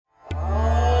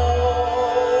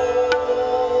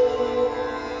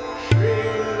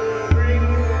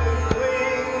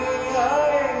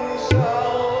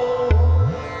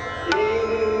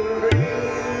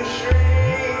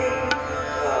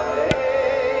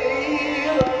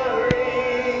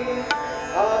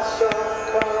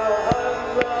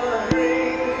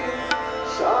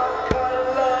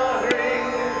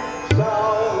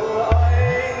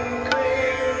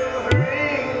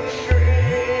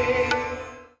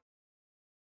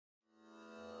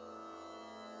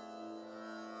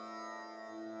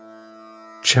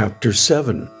Chapter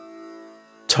 7.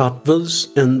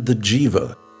 Tattvas and the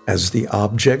Jiva as the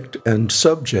object and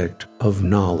subject of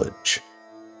knowledge.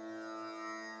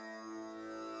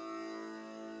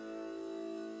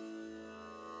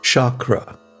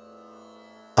 Śakra.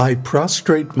 I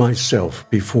prostrate myself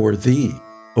before thee,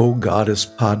 O Goddess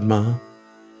Padmā.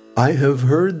 I have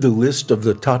heard the list of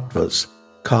the tattvas,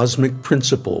 cosmic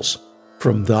principles,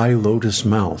 from thy lotus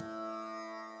mouth.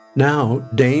 Now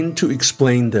deign to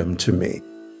explain them to me.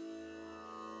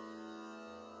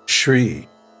 Shri.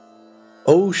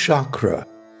 O Śakra,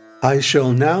 I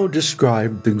shall now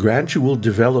describe the gradual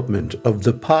development of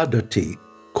the paddhati,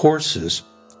 courses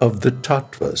of the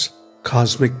tattvas,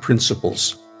 cosmic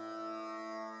principles.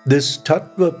 This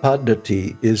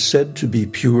tattva-paddhati is said to be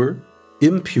pure,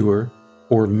 impure,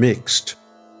 or mixed.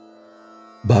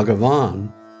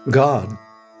 Bhagavān, God,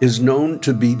 is known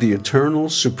to be the eternal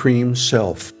supreme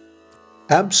self,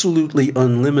 absolutely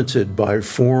unlimited by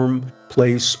form,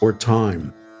 place, or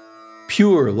time,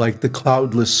 pure like the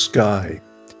cloudless sky,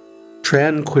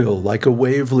 tranquil like a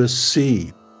waveless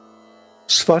sea,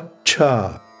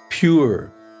 svaccha, pure,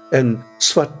 and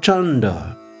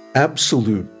svacchanda,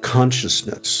 absolute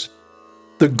consciousness,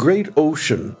 the great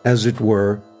ocean, as it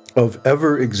were, of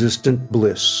ever-existent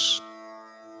bliss.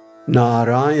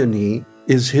 Nārāyaṇī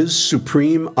is his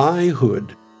supreme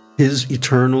I-hood, his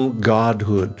eternal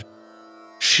Godhood.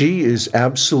 She is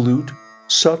absolute,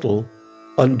 subtle,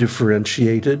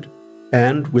 undifferentiated,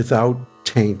 and without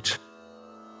taint.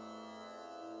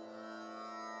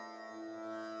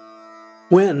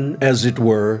 When, as it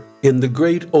were, in the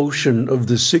great ocean of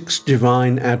the six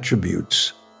divine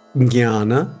attributes,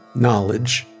 jnana,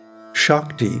 knowledge,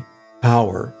 shakti,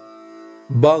 power,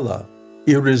 bala,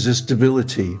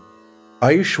 irresistibility,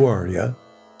 aishwarya,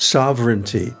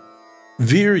 sovereignty,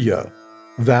 virya,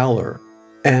 valor,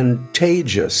 and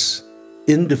tejas,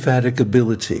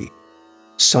 indefatigability,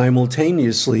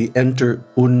 simultaneously enter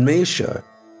unmesha,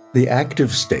 the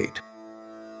active state.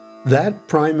 That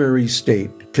primary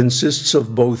state consists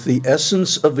of both the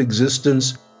essence of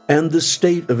existence and the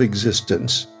state of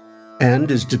existence, and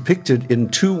is depicted in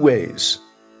two ways.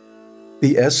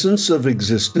 The essence of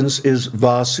existence is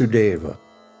Vasudeva,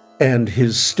 and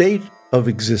his state of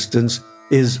existence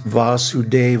is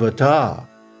Vasudevata,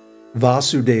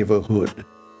 Vasudevahood,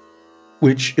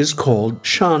 which is called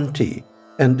Shanti,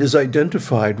 and is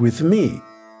identified with me,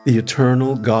 the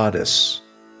eternal goddess.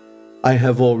 I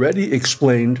have already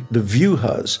explained the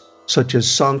vyuhas, such as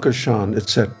Sankarshan,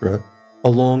 etc.,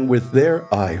 along with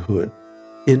their I-hood,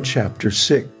 in Chapter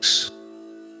 6.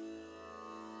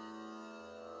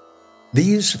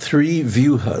 These three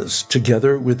vyuhas,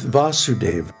 together with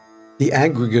Vasudeva, the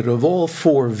aggregate of all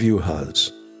four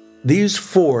vyuhas, these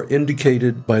four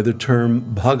indicated by the term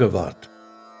Bhagavat,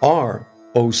 are,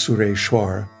 O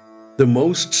Sureshwara, the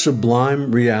most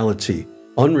sublime reality,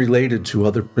 unrelated to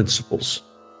other principles.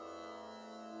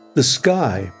 The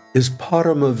sky is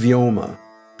Parama Vyoma,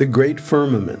 the great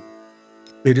firmament.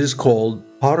 It is called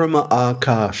Parama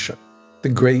Akasha, the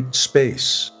great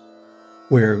space,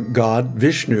 where God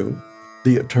Vishnu,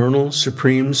 the eternal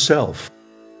supreme self,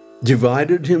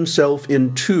 divided himself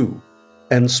in two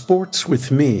and sports with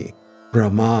me,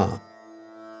 Brahma.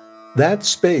 That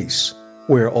space,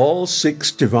 where all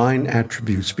six divine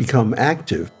attributes become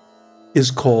active,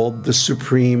 is called the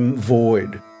Supreme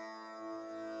Void.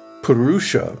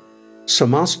 Purusha,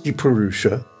 Samasti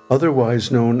Purusha,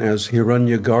 otherwise known as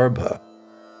Hiranyagarbha,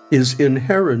 is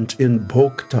inherent in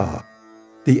Bhokta,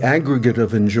 the aggregate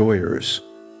of enjoyers,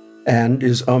 and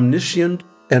is omniscient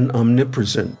and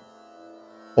omnipresent.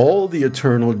 All the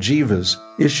eternal jivas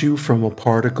issue from a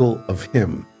particle of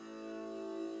him.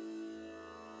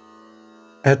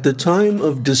 At the time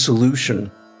of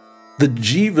dissolution, the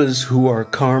jivas who are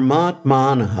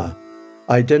karmatmanaha,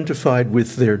 identified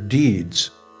with their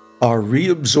deeds, are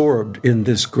reabsorbed in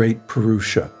this great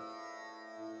Purusha.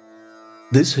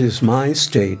 This is my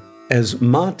state as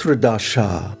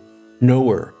matradasha,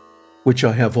 knower, which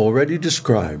I have already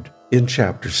described in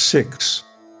Chapter 6.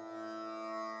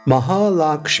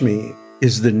 Lakṣmī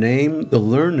is the name the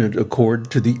learned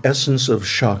accord to the essence of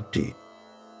Shakti.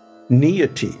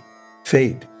 Niyati,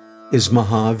 fate, is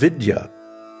Mahavidya,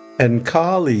 and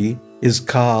Kali is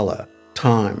Kala,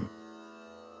 time.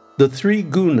 The three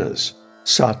gunas,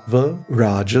 Sattva,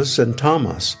 Rajas, and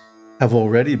Tamas, have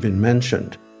already been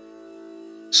mentioned.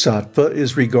 Sattva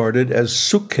is regarded as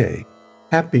sukhe,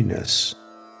 happiness,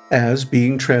 as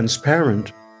being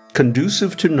transparent,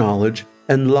 conducive to knowledge,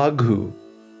 and laghu,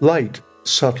 light,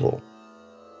 subtle.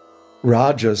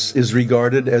 Rajas is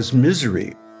regarded as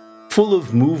misery, full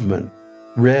of movement,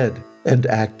 red, and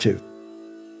active.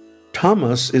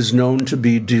 Tamas is known to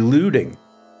be deluding,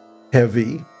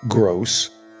 heavy, gross,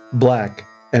 black,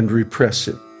 and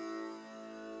repressive.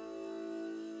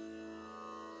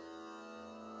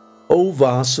 O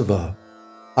Vasava,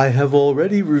 I have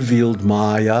already revealed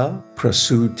Maya,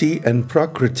 Prasuti, and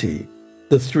Prakriti,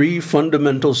 the three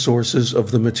fundamental sources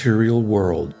of the material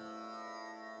world.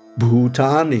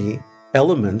 Bhutani,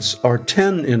 elements, are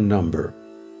 10 in number,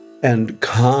 and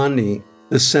Khani,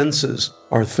 the senses,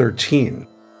 are 13.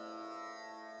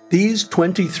 These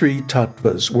 23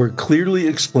 tattvas were clearly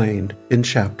explained in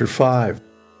Chapter 5.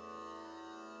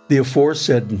 The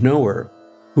aforesaid knower,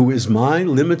 who is my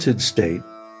limited state,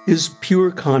 is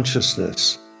pure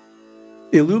consciousness.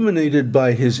 Illuminated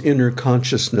by his inner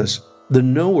consciousness, the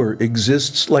knower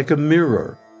exists like a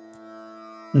mirror.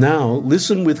 Now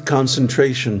listen with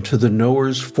concentration to the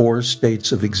knower's 4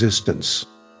 states of existence.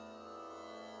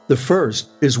 The first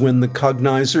is when the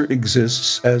cognizer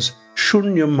exists as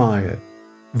shunyamaya,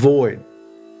 void,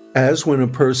 as when a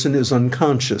person is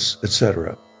unconscious,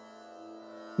 etc.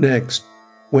 Next,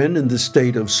 when in the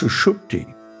state of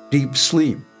Suśupti, deep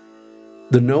sleep,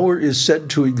 the knower is said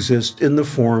to exist in the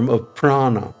form of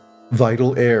prana,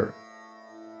 vital air,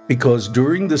 because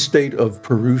during the state of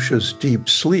Purusha's deep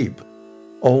sleep,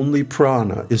 only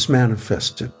prana is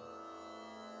manifested.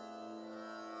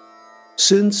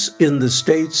 Since in the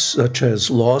states such as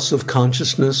loss of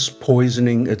consciousness,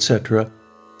 poisoning, etc.,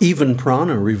 even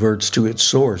prana reverts to its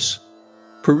source,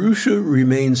 Purusha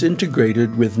remains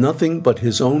integrated with nothing but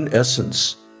his own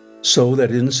essence, so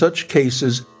that in such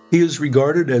cases he is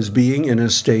regarded as being in a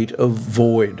state of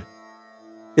void.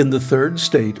 In the third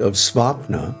state of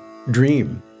svaccha,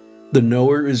 dream, the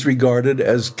knower is regarded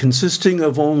as consisting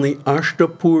of only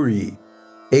Ashtapuri,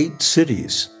 8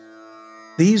 cities.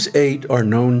 These 8 are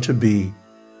known to be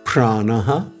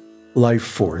pranaha, life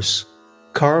force,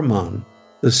 karman,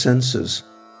 the senses,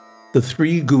 the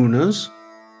 3 gunas,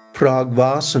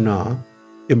 pragvasana,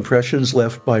 impressions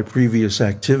left by previous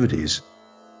activities,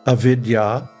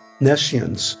 avidya,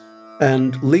 nescience,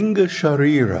 and linga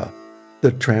sharira,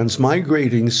 the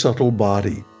transmigrating subtle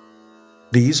body.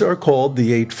 These are called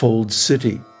the eightfold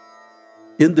city.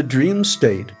 In the dream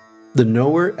state, the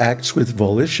knower acts with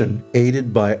volition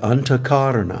aided by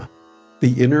antakarana,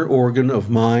 the inner organ of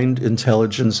mind,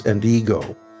 intelligence, and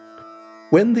ego.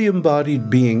 When the embodied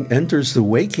being enters the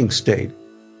waking state,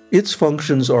 its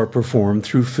functions are performed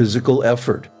through physical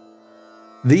effort.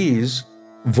 These,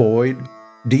 void,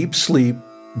 deep sleep,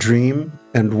 dream,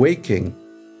 and waking,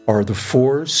 are the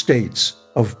 4 states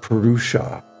of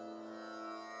Purusha.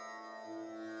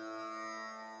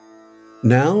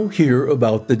 Now hear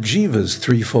about the jiva's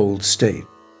threefold state.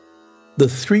 The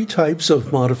 3 types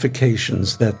of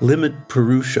modifications that limit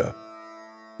Purusha,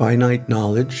 finite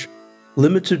knowledge,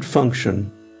 limited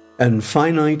function, and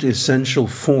finite essential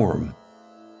form,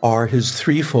 are his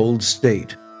threefold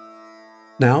state.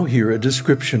 Now hear a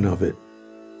description of it.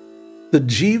 The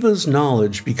jiva's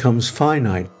knowledge becomes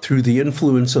finite through the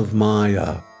influence of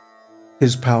Maya.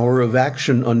 His power of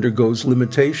action undergoes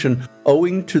limitation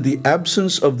owing to the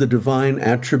absence of the divine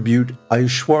attribute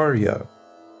Aishwarya.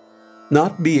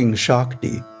 Not being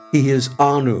Shakti, he is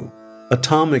Anu,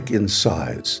 atomic in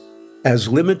size, as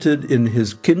limited in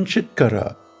his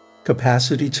Kinchitkara,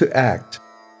 capacity to act,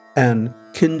 and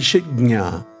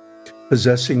Kinchignya,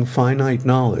 possessing finite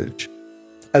knowledge,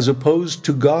 as opposed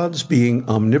to God's being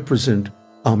omnipresent,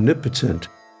 omnipotent,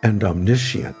 and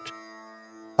omniscient.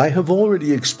 I have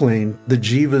already explained the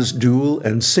jiva's dual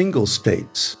and single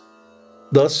states.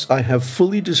 Thus, I have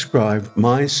fully described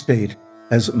my state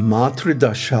as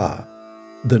Matridasha,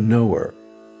 the knower.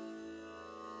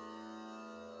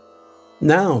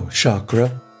 Now,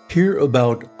 Śakra, hear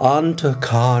about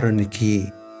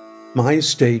Antakaraniki, my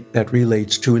state that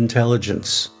relates to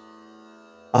intelligence.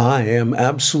 I am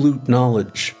absolute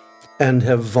knowledge, and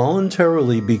have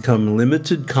voluntarily become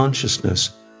limited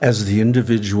consciousness as the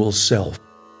individual self.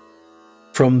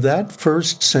 From that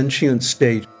first sentient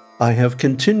state, I have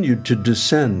continued to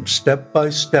descend step by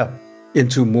step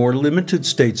into more limited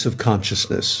states of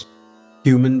consciousness,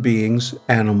 human beings,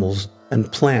 animals, and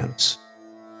plants.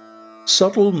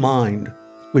 Subtle mind,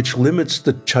 which limits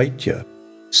the chaitya,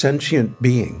 sentient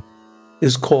being,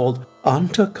 is called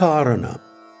antakarana,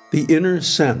 the inner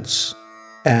sense,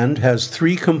 and has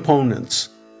 3 components: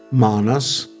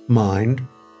 manas, mind,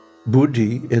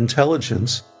 buddhi,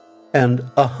 intelligence, and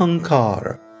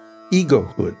ahankara,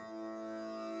 egohood.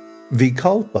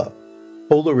 Vikalpa,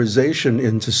 polarization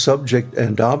into subject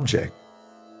and object,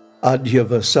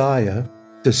 adhyavasaya,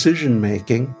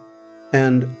 decision-making,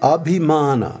 and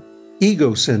abhimana,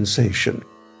 ego sensation,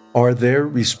 are their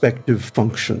respective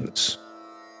functions.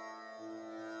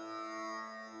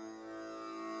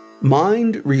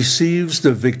 Mind receives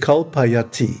the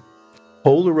vikalpayati,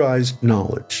 polarized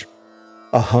knowledge.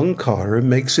 Ahankara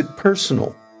makes it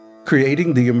personal,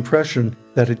 creating the impression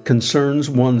that it concerns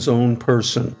one's own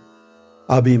person,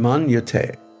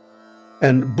 abhimanyate.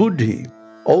 And buddhi,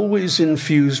 always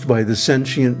infused by the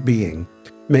sentient being,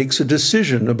 makes a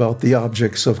decision about the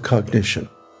objects of cognition.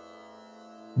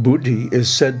 Buddhi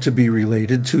is said to be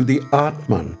related to the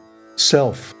Atman,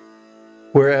 self,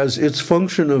 whereas its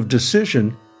function of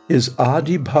decision is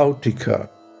adibhautika,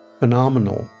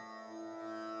 phenomenal.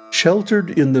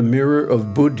 Sheltered in the mirror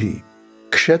of buddhi,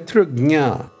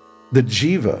 kshetrajñā, the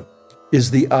jiva,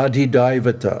 is the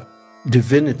adidaivata,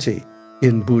 divinity,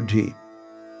 in buddhi.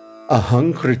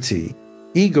 Ahankriti,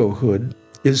 egohood,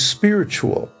 is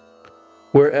spiritual,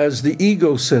 whereas the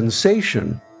ego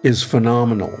sensation is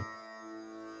phenomenal.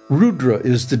 Rudra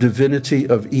is the divinity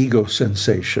of ego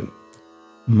sensation.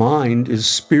 Mind is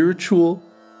spiritual,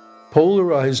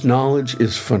 polarized knowledge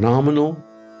is phenomenal,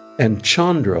 and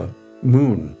Chandra,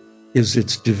 moon, is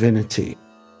its divinity.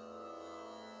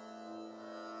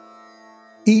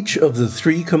 Each of the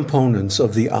three components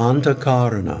of the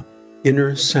antakarana,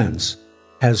 inner sense,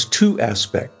 has two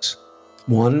aspects,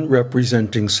 one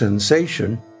representing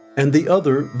sensation and the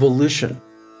other volition.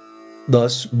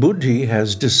 Thus, buddhi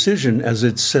has decision as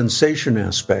its sensation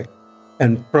aspect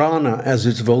and prana as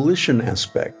its volition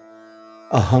aspect.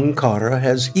 Ahankara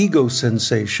has ego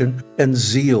sensation and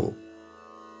zeal.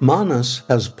 Manas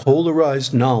has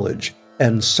polarized knowledge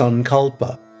and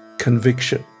sankalpa,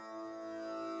 conviction.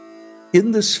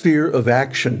 In the sphere of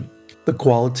action, the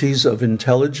qualities of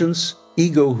intelligence,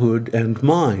 egohood, and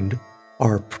mind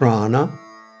are prana,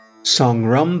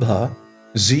 sangrambha,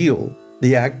 zeal,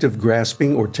 the act of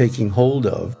grasping or taking hold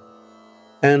of,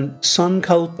 and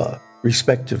sankalpa,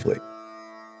 respectively.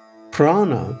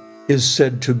 Prana is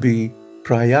said to be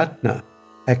prayatna,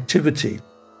 activity,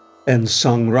 and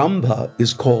sangrambha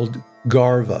is called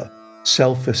garva,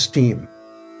 self-esteem.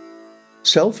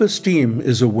 Self-esteem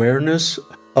is awareness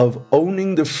of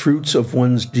owning the fruits of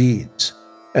one's deeds,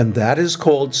 and that is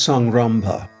called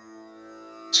sangrambha.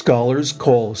 Scholars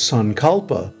call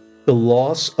sankalpa the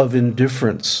loss of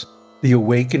indifference, the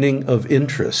awakening of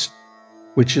interest,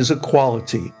 which is a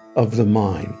quality of the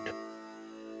mind.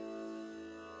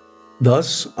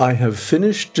 Thus, I have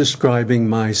finished describing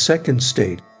my second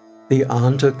state, the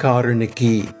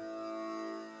antakaraniki.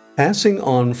 Passing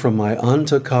on from my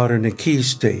antakaraniki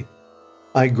state,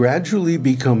 I gradually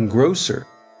become grosser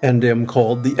and am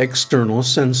called the external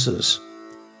senses.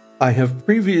 I have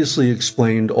previously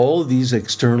explained all these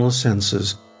external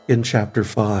senses in Chapter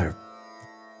 5.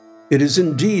 It is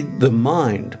indeed the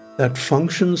mind that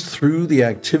functions through the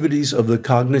activities of the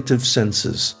cognitive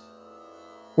senses.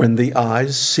 When the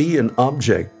eyes see an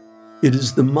object, it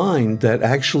is the mind that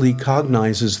actually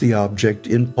cognizes the object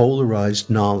in polarized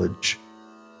knowledge.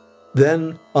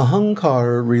 Then,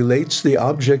 ahankara relates the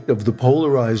object of the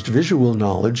polarized visual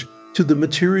knowledge to the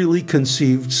materially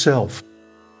conceived self,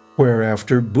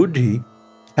 whereafter buddhi,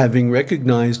 having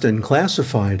recognized and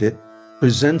classified it,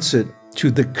 presents it to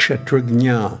the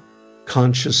kshetrajñā,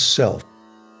 conscious self.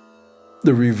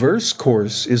 The reverse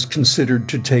course is considered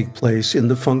to take place in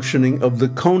the functioning of the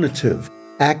conative,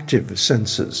 active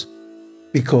senses,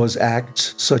 because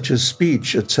acts such as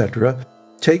speech, etc.,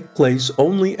 take place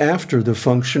only after the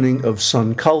functioning of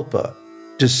sankalpa,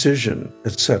 decision,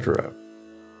 etc.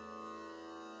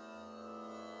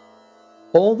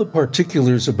 All the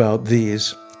particulars about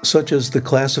these, such as the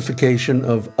classification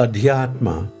of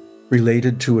adhyatma,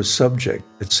 related to a subject,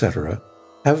 etc.,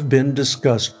 have been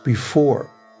discussed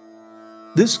before.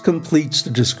 This completes the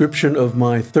description of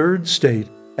my third state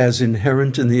as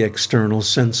inherent in the external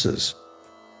senses.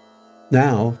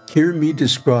 Now, hear me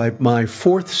describe my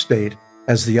fourth state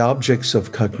as the objects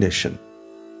of cognition.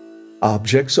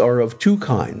 Objects are of two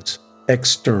kinds,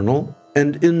 external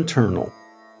and internal.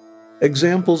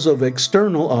 Examples of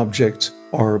external objects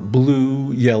are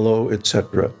blue, yellow,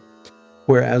 etc.,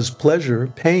 whereas pleasure,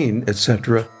 pain,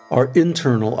 etc. are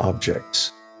internal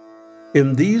objects.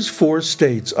 In these four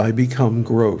states I become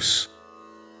gross.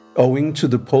 Owing to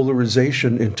the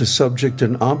polarization into subject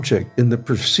and object in the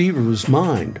perceiver's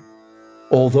mind,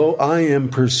 although I am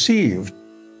perceived,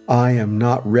 I am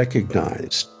not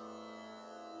recognized.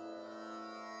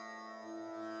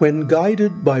 When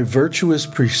guided by virtuous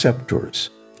preceptors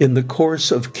in the course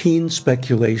of keen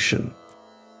speculation,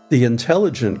 the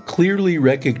intelligent clearly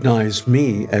recognize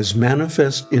me as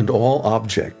manifest in all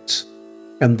objects,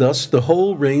 and thus the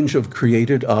whole range of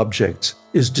created objects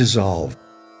is dissolved.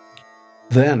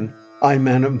 Then I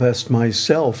manifest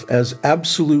myself as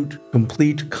absolute,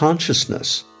 complete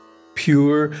consciousness,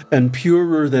 pure and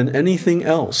purer than anything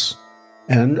else,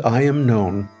 and I am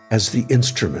known as the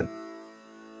instrument.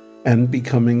 And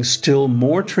becoming still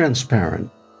more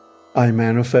transparent, I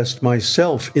manifest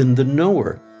myself in the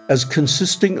knower as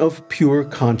consisting of pure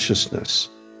consciousness.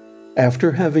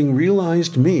 After having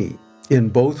realized me in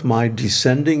both my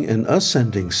descending and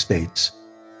ascending states,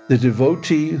 the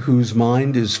devotee whose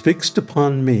mind is fixed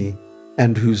upon me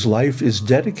and whose life is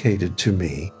dedicated to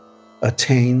me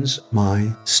attains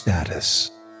my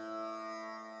status.